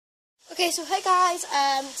Okay, so hey guys,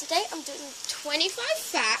 today I'm doing 25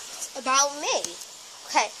 facts about me.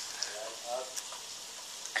 Okay,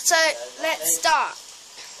 so let's start.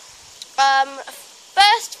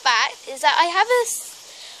 First fact is that I have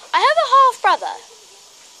a half brother.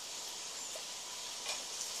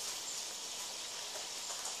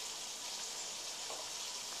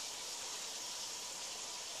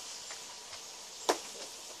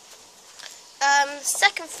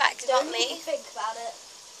 Second fact about me. Think about it.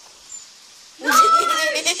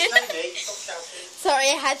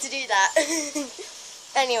 Sorry, I had to do that.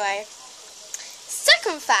 Anyway,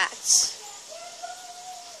 second fact.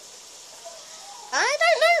 I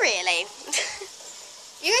don't know really.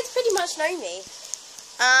 You guys pretty much know me.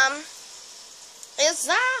 Is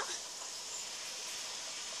that?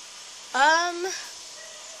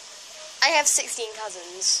 I have 16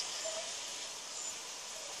 cousins.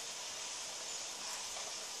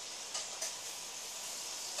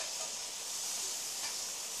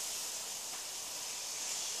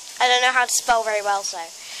 I don't know how to spell very well, so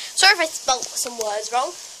sorry if I spelled some words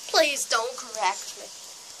wrong. Please don't correct me.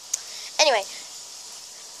 Anyway,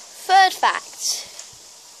 third fact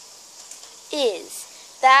is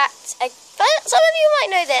that some of you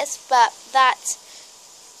might know this, but that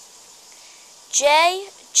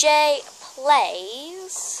JJ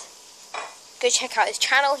Plays, go check out his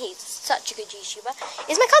channel. He's such a good YouTuber.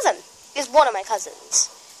 Is my cousin. Is one of my cousins.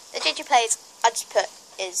 The JJ Plays, I just put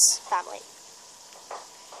is family.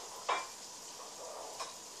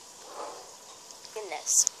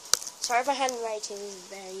 Sorry if my handwriting is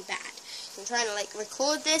very bad. I'm trying to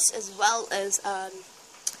record this as well as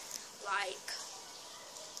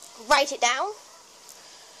write it down.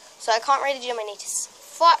 So I can't really do my notice.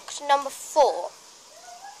 Fact number 4.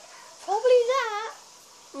 Probably that.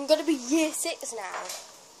 I'm gonna be year 6 now.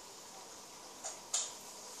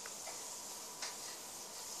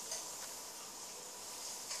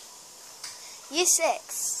 Year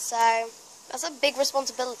 6. So that's a big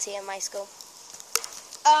responsibility in my school.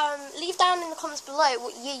 Leave down in the comments below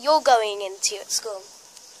what year you're going into at school.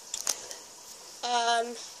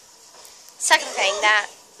 Second thing, that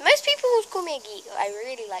most people would call me a geek. I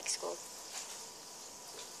really like school.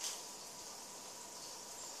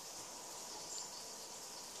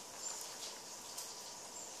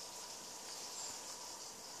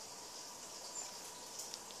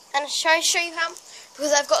 And shall I show you how?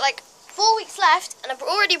 Because I've got 4 weeks left and I've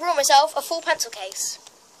already brought myself a full pencil case.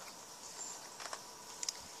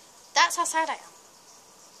 That's how sad I am.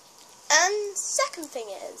 And second thing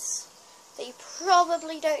is, that you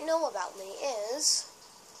probably don't know about me, is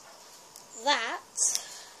that,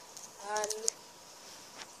 I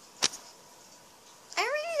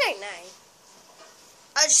really don't know.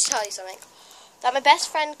 I'll just tell you something. That my best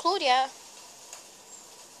friend, Claudia,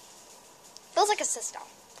 feels like a sister.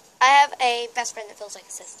 I have a best friend that feels like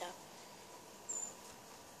a sister.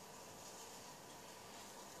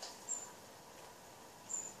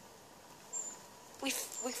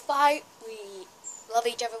 We fight, we love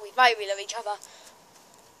each other, we fight, we love each other.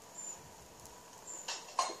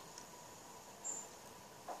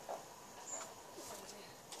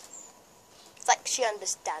 It's like she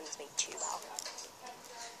understands me too well.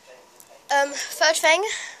 Third thing,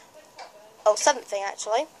 seventh thing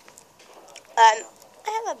actually. I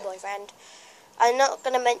have a boyfriend. I'm not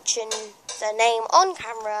going to mention the name on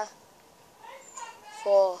camera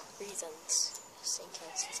for reasons, just in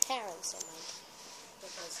case his parents don't mind.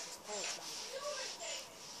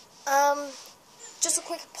 Just a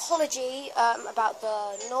quick apology about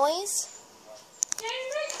the noise.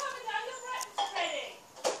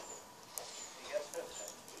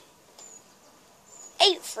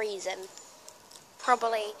 Eighth reason,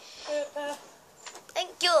 probably.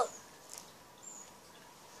 Thank you.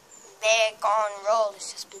 Bacon roll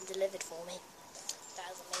has just been delivered for me.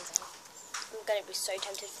 That is amazing. I'm going to be so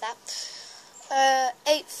tempted for that.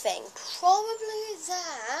 Eighth thing, probably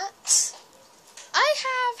that I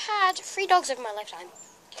have had 3 dogs over my lifetime.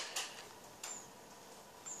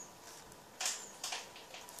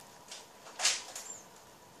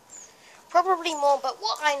 Probably more, but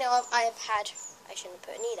what I know of, I shouldn't have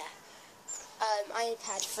put an E there. I have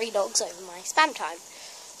had 3 dogs over my span time.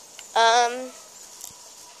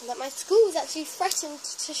 But my school was actually threatened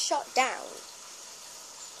to shut down.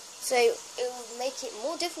 So it would make it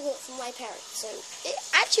more difficult for my parents. So it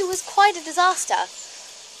actually was quite a disaster.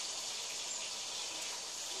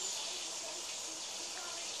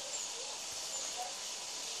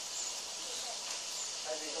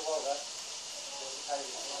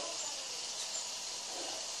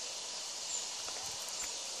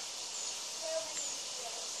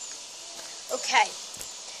 Okay.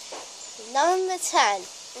 Number 10.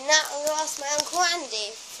 Now I'm going to ask my Uncle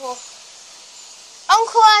Andy for...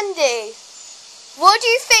 Uncle Andy, what do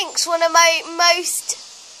you think's one of my most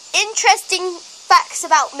interesting facts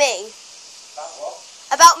about me? About what?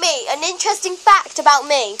 About me. An interesting fact about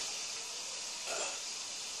me.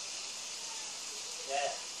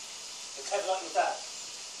 Yeah. You're clever like your dad.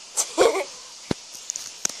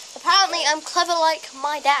 Apparently I'm clever like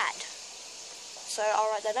my dad. So I'll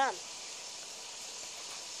write that down.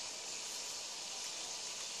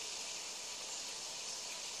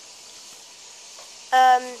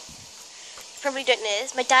 You probably don't know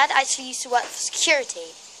this. My dad actually used to work for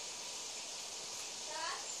security.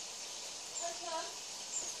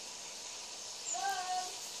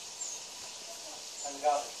 And the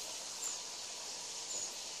garden.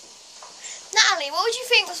 Natalie, what would you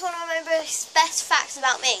think was one of my best facts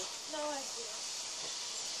about me? No idea.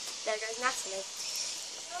 There goes Natalie.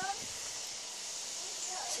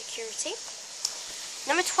 Security.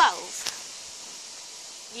 Number 12.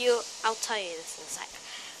 I'll tell you this in a sec.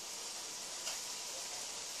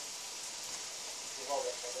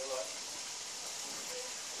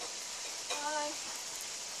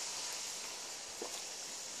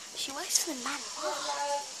 She works for the man.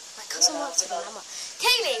 My cousin works for the man.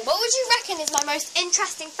 Kaylee, what would you reckon is my most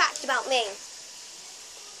interesting fact about me?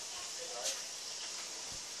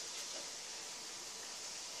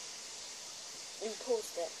 You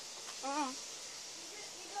paused it.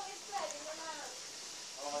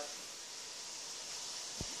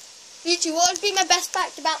 YouTube, what would be my best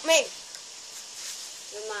fact about me?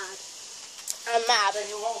 You're mad. I'm mad.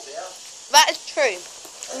 You're old, yeah? That is true.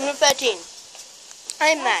 I'm 13.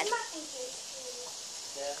 I'm mad. Yeah.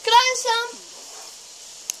 Could I have some?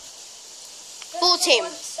 14.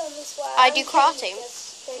 I do karate.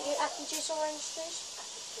 Don't you apple juice or orange juice?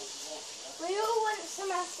 We all want some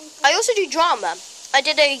apple juice. I also do drama. I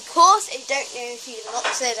did a course. I don't know if you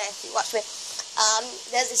watched it. If you watched it,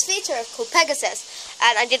 there's this theatre called Pegasus,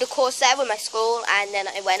 and I did a course there with my school, and then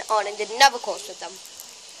I went on and did another course with them.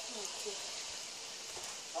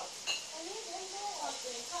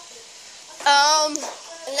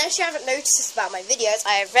 Unless you haven't noticed this about my videos,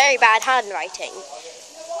 I have very bad handwriting.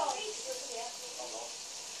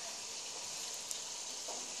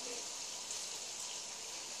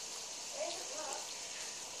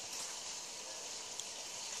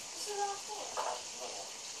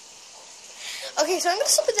 Okay, so I'm going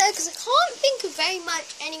to stop it there because I can't think of very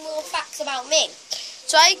much any more facts about me.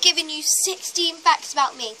 So I've given you 16 facts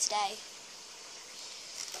about me today.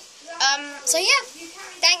 So yeah,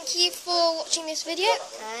 thank you for watching this video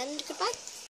and goodbye.